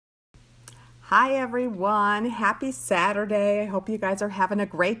Hi everyone, happy Saturday. I hope you guys are having a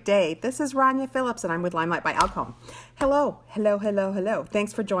great day. This is Rania Phillips and I'm with Limelight by Alcone. Hello.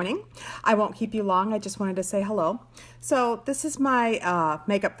 Thanks for joining. I won't keep you long, I just wanted to say hello. So this is my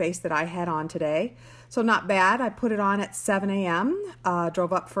makeup face that I had on today. So not bad, I put it on at 7 a.m.,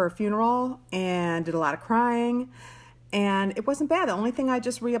 drove up for a funeral and did a lot of crying. And it wasn't bad, the only thing I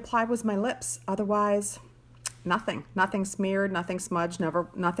just reapplied was my lips. Otherwise, nothing smeared, nothing smudged,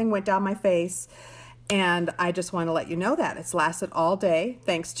 nothing went down my face. And I just want to let you know that it's lasted all day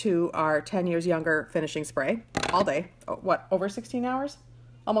thanks to our 10 years younger finishing spray. All day. What, over 16 hours?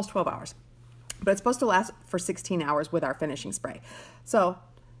 Almost 12 hours. But it's supposed to last for 16 hours with our finishing spray. So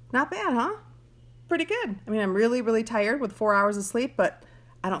not bad, huh? Pretty good. I mean, I'm really tired with 4 hours of sleep, but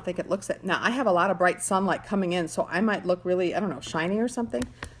I don't think it looks it. Now, I have a lot of bright sunlight coming in, so I might look really, I don't know, shiny or something.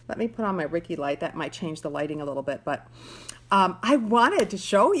 Let me put on my Ricky light. That might change the lighting a little bit, but I wanted to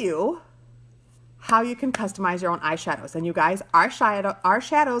show you how you can customize your own eyeshadows. And you guys, our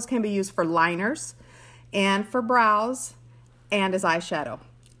shadows can be used for liners and for brows and as eyeshadow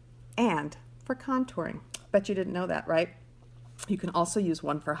and for contouring. Bet you didn't know that, right? You can also use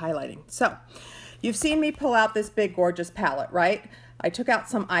one for highlighting. So you've seen me pull out this big gorgeous palette, right? I took out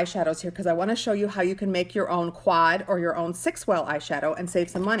some eyeshadows here because I want to show you how you can make your own quad or your own 6-well eyeshadow and save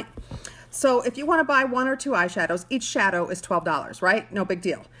some money. So if you want to buy 1 or 2 eyeshadows, each shadow is $12, right? No big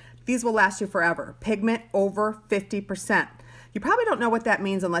deal. These will last you forever. Pigment over 50%. You probably don't know what that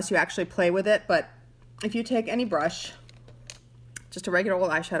means unless you actually play with it, but if you take any brush, just a regular old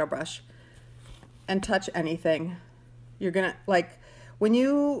eyeshadow brush, and touch anything, you're gonna, like, when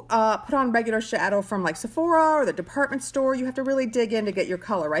you put on regular shadow from like Sephora or the department store, you have to really dig in to get your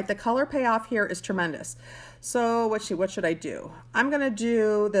color, right? The color payoff here is tremendous. So what should I do? I'm gonna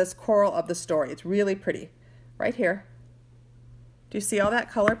do this Coral of the Story. It's really pretty, right here. Do you see all that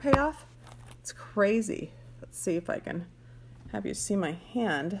color payoff? It's crazy. Let's see if I can have you see my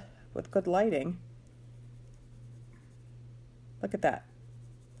hand with good lighting. Look at that.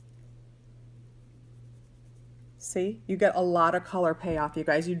 See, you get a lot of color payoff, you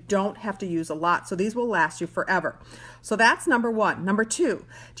guys. You don't have to use a lot, so these will last you forever. So that's number 1. Number 2,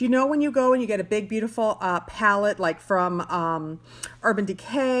 do you know when you go and you get a big, beautiful palette like from Urban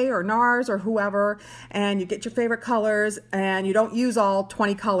Decay or NARS or whoever, and you get your favorite colors, and you don't use all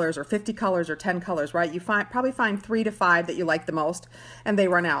 20 colors or 50 colors or 10 colors, right? You probably find 3 to 5 that you like the most, and they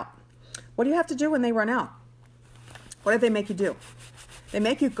run out. What do you have to do when they run out? What do they make you do? They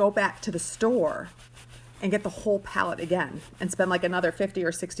make you go back to the store and get the whole palette again and spend like another $50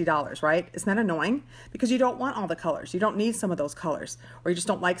 or $60, right? Isn't that annoying? Because you don't want all the colors. You don't need some of those colors, or you just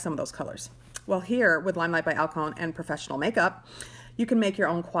don't like some of those colors. Well, here with Limelight by Alcone and Professional Makeup, you can make your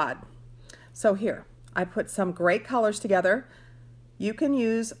own quad. So here, I put some great colors together. You can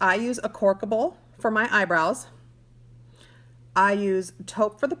use, I use a Corkable for my eyebrows. I use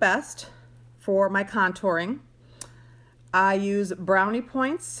Taupe for the Best for my contouring. I use Brownie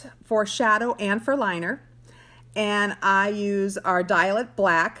Points for shadow and for liner. And I use our Dial-It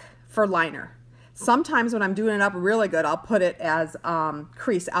Black for liner. Sometimes when I'm doing it up really good, I'll put it as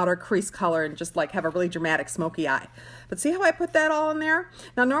outer crease color and just like have a really dramatic smoky eye. But see how I put that all in there?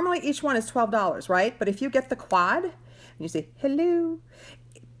 Now normally each one is $12, right? But if you get the quad and you say, hello,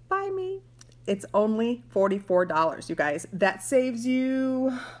 buy me, it's only $44, you guys. That saves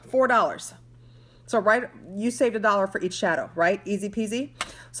you $4. So right, you saved $1 for each shadow, right? Easy peasy.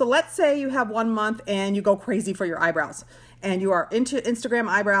 So let's say you have 1 month and you go crazy for your eyebrows and you are into Instagram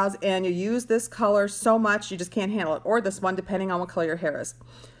eyebrows and you use this color so much you just can't handle it, or this one depending on what color your hair is.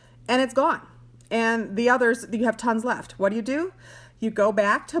 And it's gone. And the others, you have tons left. What do? You go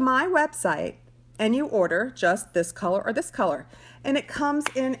back to my website and you order just this color or this color. And it comes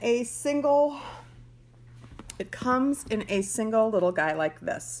in a single little guy like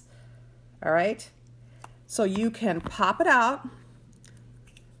this. All right? So you can pop it out.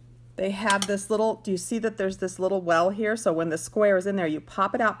 They have this little, do you see that there's this little well here? So when the square is in there, you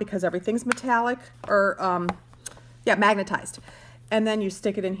pop it out because everything's metallic or, magnetized. And then you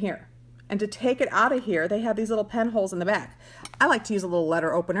stick it in here. And to take it out of here, they have these little pen holes in the back. I like to use a little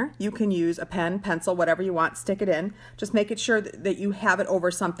letter opener. You can use a pen, pencil, whatever you want, stick it in. Just make it sure that you have it over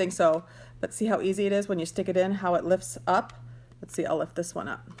something. So let's see how easy it is when you stick it in, how it lifts up. Let's see, I'll lift this one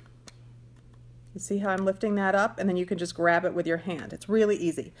up. You see how I'm lifting that up? And then you can just grab it with your hand. It's really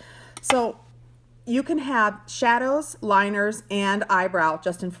easy. So you can have shadows, liners, and eyebrow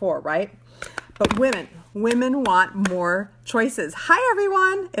just in 4, right? But women want more choices. Hi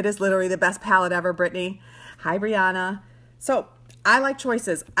everyone. It is literally the best palette ever, Brittany. Hi Brianna. So I like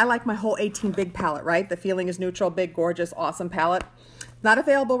choices. I like my whole 18 big palette, right? The Feeling is Neutral, big, gorgeous, awesome palette. Not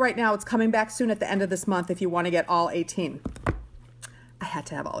available right now. It's coming back soon at the end of this month if you want to get all 18. I had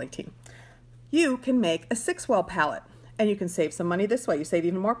to have all 18. You can make a 6-well palette, and you can save some money this way. You save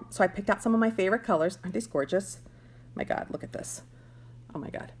even more. So I picked out some of my favorite colors. Aren't these gorgeous? My God, look at this. Oh my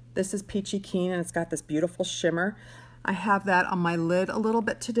God. This is Peachy Keen, and it's got this beautiful shimmer. I have that on my lid a little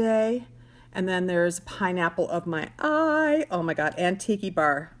bit today. And then there's Pineapple of My Eye. Oh my God, Antique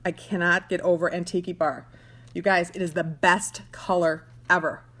Bar. I cannot get over Antique Bar. You guys, it is the best color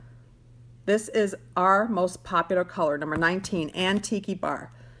ever. This is our most popular color, number 19, Antique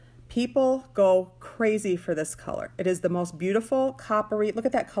Bar. People go crazy for this color. It is the most beautiful coppery, look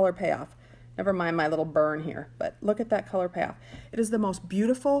at that color payoff. Never mind my little burn here, but look at that color payoff. It is the most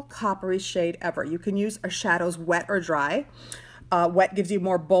beautiful coppery shade ever. You can use our shadows wet or dry. Wet gives you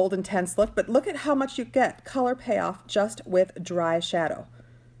more bold, intense look, but look at how much you get color payoff just with dry shadow.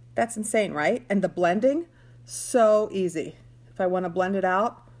 That's insane, right? And the blending, so easy. If I want to blend it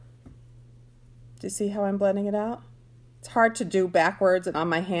out, do you see how I'm blending it out? It's hard to do backwards and on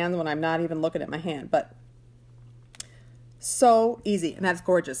my hand when I'm not even looking at my hand, but so easy, and that's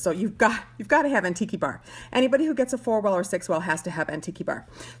gorgeous. So you've got to have Antique Bar. Anybody who gets a 4-well or 6-well has to have Antique Bar.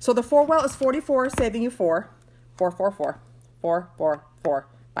 So the 4-well is $44, saving you 4. 4, 4, 4. 4, 4, 4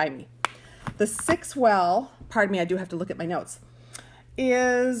 by me. The 6-well, pardon me, I do have to look at my notes,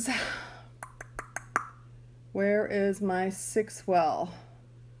 is, where is my 6-well?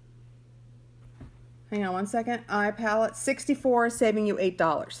 Hang on one second. Eye palette, $64, saving you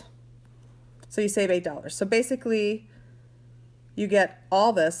 $8. So you save $8. So basically, you get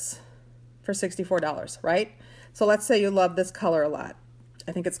all this for $64, right? So let's say you love this color a lot.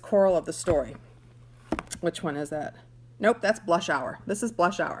 I think it's Coral of the Story. Which one is that? Nope, that's Blush Hour. This is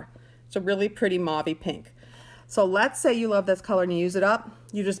Blush Hour. It's a really pretty mauvey pink. So let's say you love this color and you use it up.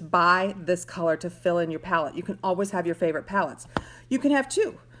 You just buy this color to fill in your palette. You can always have your favorite palettes. You can have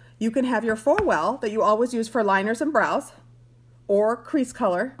two. You can have your 4-well that you always use for liners and brows, or crease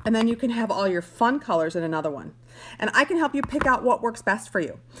color, and then you can have all your fun colors in another one. And I can help you pick out what works best for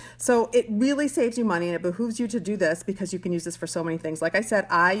you. So it really saves you money, and it behooves you to do this because you can use this for so many things. Like I said,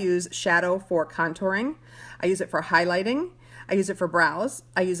 I use shadow for contouring. I use it for highlighting. I use it for brows.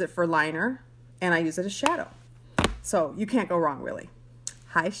 I use it for liner, and I use it as shadow. So you can't go wrong, really.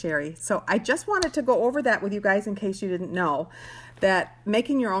 Hi, Sherry. So I just wanted to go over that with you guys in case you didn't know that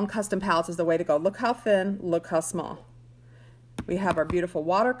making your own custom palettes is the way to go. Look how thin, look how small. We have our beautiful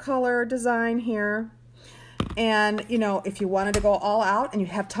watercolor design here. And, you know, if you wanted to go all out and you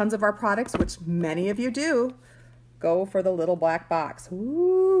have tons of our products, which many of you do, go for the little black box.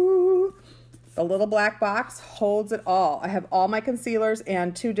 Ooh, the little black box holds it all. I have all my concealers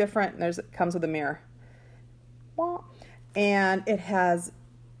and 2 different, it comes with a mirror. And it has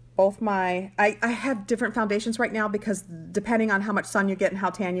both my, I have different foundations right now because depending on how much sun you get and how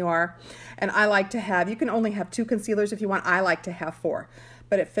tan you are. And I like to have, you can only have 2 concealers if you want. I like to have 4.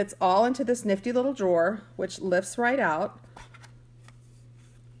 But it fits all into this nifty little drawer, which lifts right out.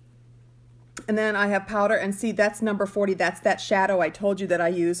 And then I have powder, and see, that's number 40. That's that shadow I told you that I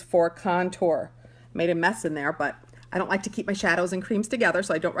use for contour. Made a mess in there, but I don't like to keep my shadows and creams together,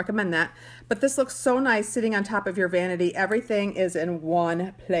 so I don't recommend that. But this looks so nice sitting on top of your vanity. Everything is in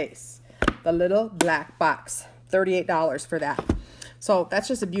one place. The little black box, $38 for that. So that's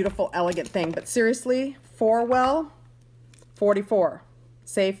just a beautiful, elegant thing. But seriously, 4-well, $44.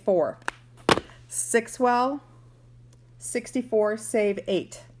 Save 4. 6-well, $64, save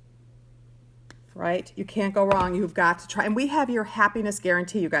 8. Right? You can't go wrong. You've got to try. And we have your happiness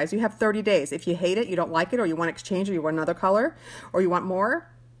guarantee, you guys. You have 30 days. If you hate it, you don't like it, or you want to exchange, or you want another color, or you want more,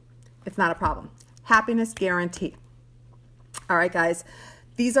 it's not a problem. Happiness guarantee. All right, guys.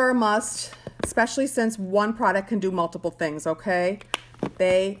 These are a must, especially since one product can do multiple things, okay?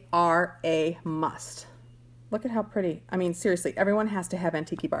 They are a must. Look at how pretty. I mean, seriously, everyone has to have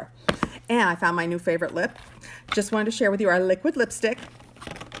Antique Bar. And I found my new favorite lip. Just wanted to share with you our liquid lipstick.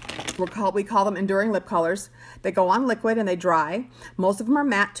 We call them enduring lip colors. They go on liquid and they dry. Most of them are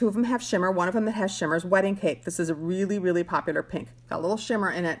matte. 2 of them have shimmer. One of them that has shimmer is Wedding Cake. This is a really, really popular pink. Got a little shimmer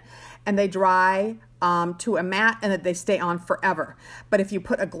in it. And they dry to a matte, and they stay on forever. But if you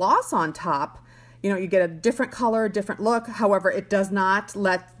put a gloss on top, you know, you get a different color, different look. However, it does not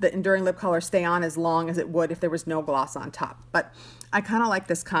let the enduring lip color stay on as long as it would if there was no gloss on top. But I kind of like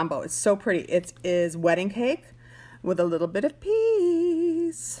this combo. It's so pretty. It is Wedding Cake with a little bit of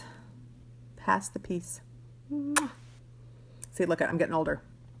peace. Pass the peace. See, look, I'm getting older.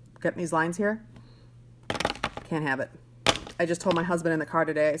 Getting these lines here. Can't have it. I just told my husband in the car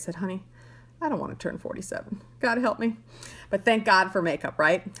today, I said, honey, I don't want to turn 47. God help me. But thank God for makeup,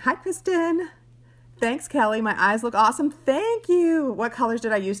 right? Hi, Kristen. Thanks, Kelly. My eyes look awesome. Thank you. What colors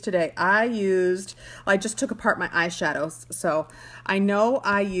did I use today? I just took apart my eyeshadows. So I know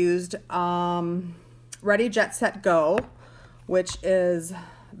I used Ready, Jet, Set, Go, which is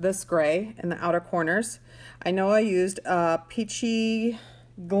this gray in the outer corners. I know I used Peachy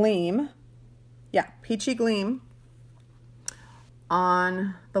Gleam. Yeah, Peachy Gleam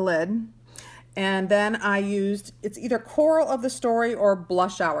on the lid. And then I used, it's either Coral of the Story or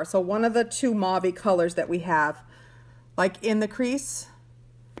Blush Hour. So one of the two mauve colors that we have, like in the crease.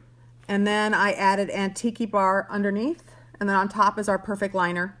 And then I added Antique Bar underneath. And then on top is our Perfect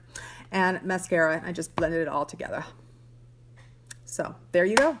Liner and mascara. And I just blended it all together. So there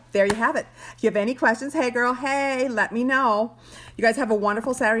you go. There you have it. If you have any questions, hey girl, hey, let me know. You guys have a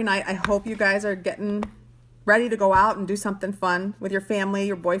wonderful Saturday night. I hope you guys are getting ready to go out and do something fun with your family,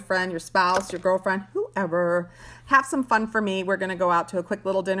 your boyfriend, your spouse, your girlfriend, whoever. Have some fun for me. We're going to go out to a quick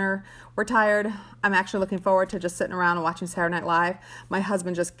little dinner. We're tired. I'm actually looking forward to just sitting around and watching Saturday Night Live. My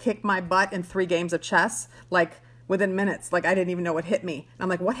husband just kicked my butt in 3 games of chess, like within minutes. Like I didn't even know what hit me. And I'm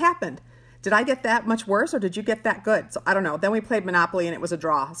like, what happened? Did I get that much worse or did you get that good? So I don't know. Then we played Monopoly and it was a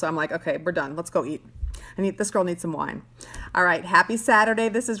draw. So I'm like, okay, we're done. Let's go eat. This girl needs some wine. All right, happy Saturday.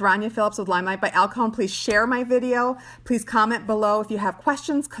 This is Rania Phillips with Limelight by Alcone. Please share my video. Please comment below if you have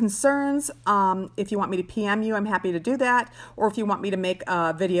questions, concerns. If you want me to PM you, I'm happy to do that. Or if you want me to make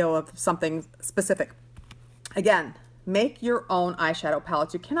a video of something specific. Again, make your own eyeshadow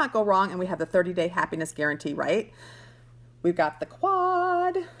palettes. You cannot go wrong, and we have the 30-day happiness guarantee, right? We've got the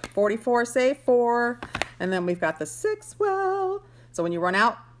quad, 44 save 4, and then we've got the 6 well. So when you run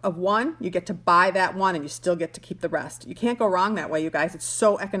out of one, you get to buy that one and you still get to keep the rest. You can't go wrong that way, you guys. It's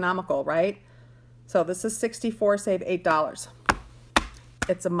so economical, right? So this is 64 save $8.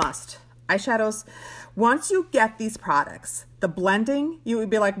 It's a must. Eyeshadows, once you get these products, the blending, you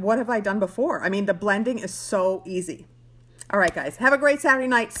would be like, what have I done before? I mean, the blending is so easy. All right, guys, have a great Saturday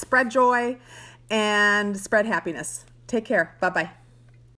night. Spread joy and spread happiness. Take care. Bye-bye.